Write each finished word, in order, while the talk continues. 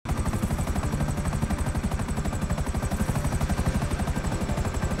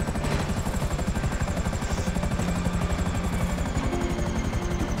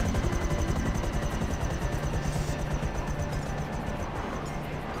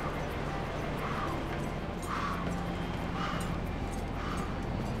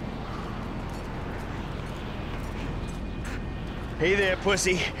Hey there,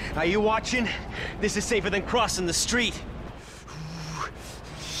 pussy. Are you watching? This is safer than crossing the street.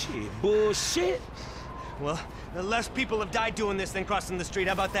 Shit, bullshit. Well, less people have died doing this than crossing the street.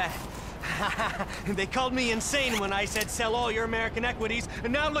 How about that? They called me insane when I said sell all your American equities,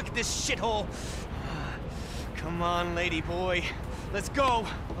 and now look at this shithole. Come on, lady boy. Let's go.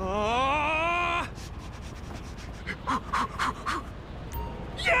 Yeah!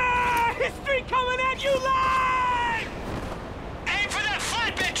 History coming at you live! Aim for that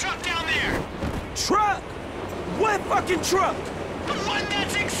flatbed truck down there! Truck? What fucking truck? The one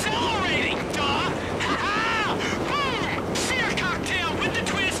that's accelerating, duh! Ha-ha! Boom! Fear cocktail with the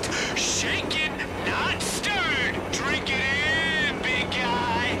twist! Shaken, not stirred! Drink it in, big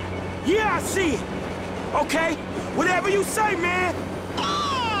guy! Yeah, I see it! Okay, whatever you say, man!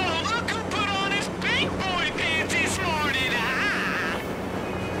 Oh, look who put on his big boy pants this morning, ah!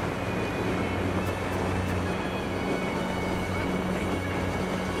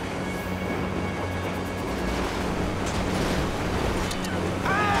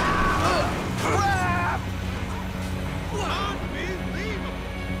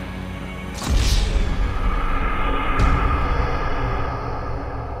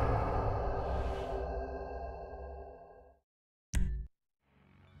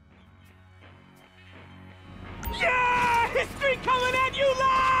 Yeah! History coming at you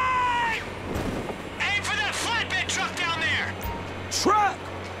live! Aim for that flatbed truck down there! Truck?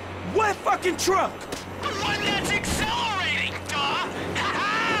 What fucking truck? The one that's accelerating, duh!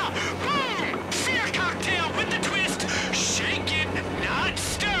 Ha-ha! Boom! Fear cocktail with the twist! Shaken, not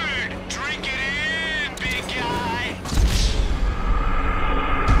stirred! Drink it in, big guy!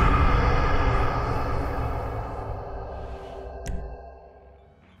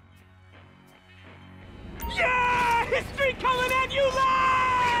 Yeah! History coming at you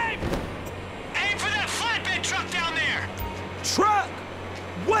live! Aim for that flatbed truck down there! Truck?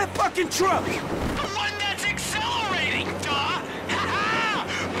 What fucking truck? The one that's accelerating, duh! Ha-ha!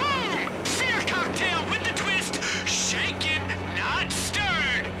 Boom! Fear cocktail with the twist! Shaken, not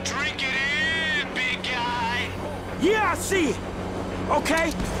stirred! Drink it in, big guy! Yeah, I see it!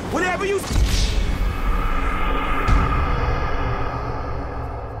 Okay, whatever you...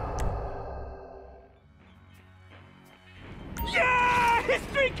 Yeah!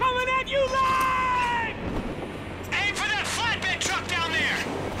 History coming at you live! Aim for that flatbed truck down there!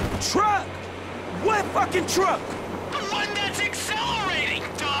 Truck? What fucking truck? The one that's accelerating,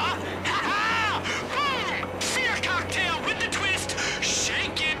 duh! Ha-ha! Boom! Fear cocktail with the twist!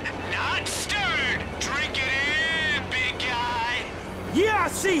 Shaken, not stirred! Drink it in, big guy! Yeah, I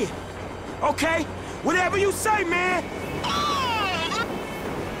see it! Okay, whatever you say, man! Oh, look!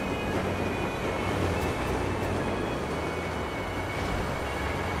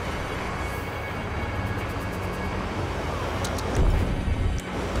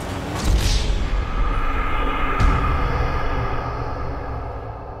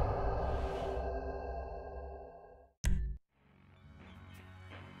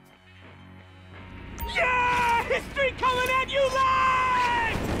 Yeah! History coming at you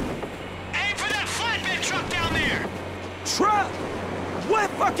live! Aim for that flatbed truck down there! Truck? What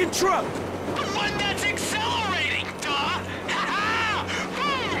fucking truck? The one that's accelerating, duh! Ha-ha!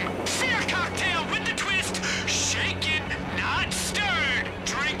 Boom! Fear cocktail with the twist! Shaken, not stirred!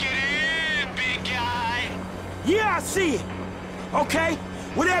 Drink it in, big guy! Yeah, I see it! Okay,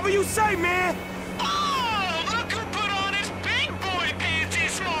 whatever you say, man! Oh, look who put on his big boy pants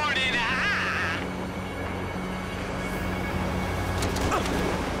this morning, ah!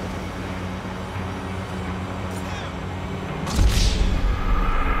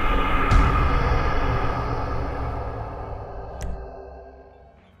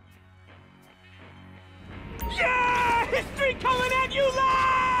 Yeah! History coming at you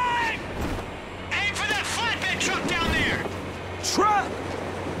live! Aim for that flatbed truck down there! Truck?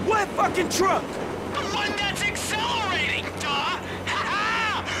 What fucking truck? The one that's accelerating, duh!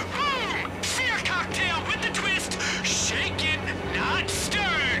 Ha-ha! Boom! Fear cocktail with the twist! Shaken, not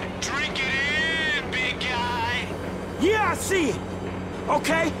stirred! Drink it in, big guy! Yeah, I see it!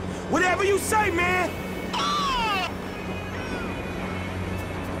 Okay, whatever you say, man! Oh!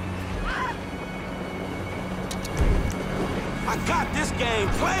 I got this game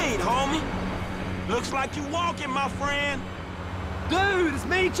played, homie! Looks like you walking, my friend! Dude, it's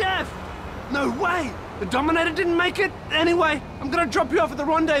me, Jeff! No way! The Dominator didn't make it? Anyway, I'm gonna drop you off at the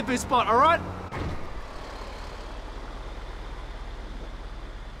rendezvous spot, alright?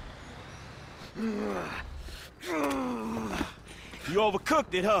 You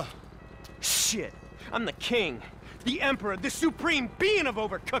overcooked it, huh? Shit. I'm the king. The emperor. The supreme being of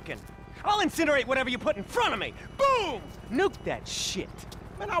overcooking. I'll incinerate whatever you put in front of me. Boom! Nuke that shit.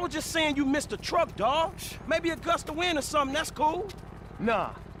 Man, I was just saying you missed a truck, dawg. Maybe a gust of wind or something, that's cool.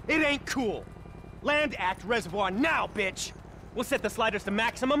 Nah, it ain't cool. Land Act Reservoir now, bitch! We'll set the sliders to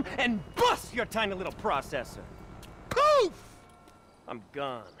maximum and bust your tiny little processor. Poof! I'm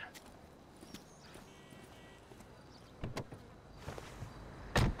gone.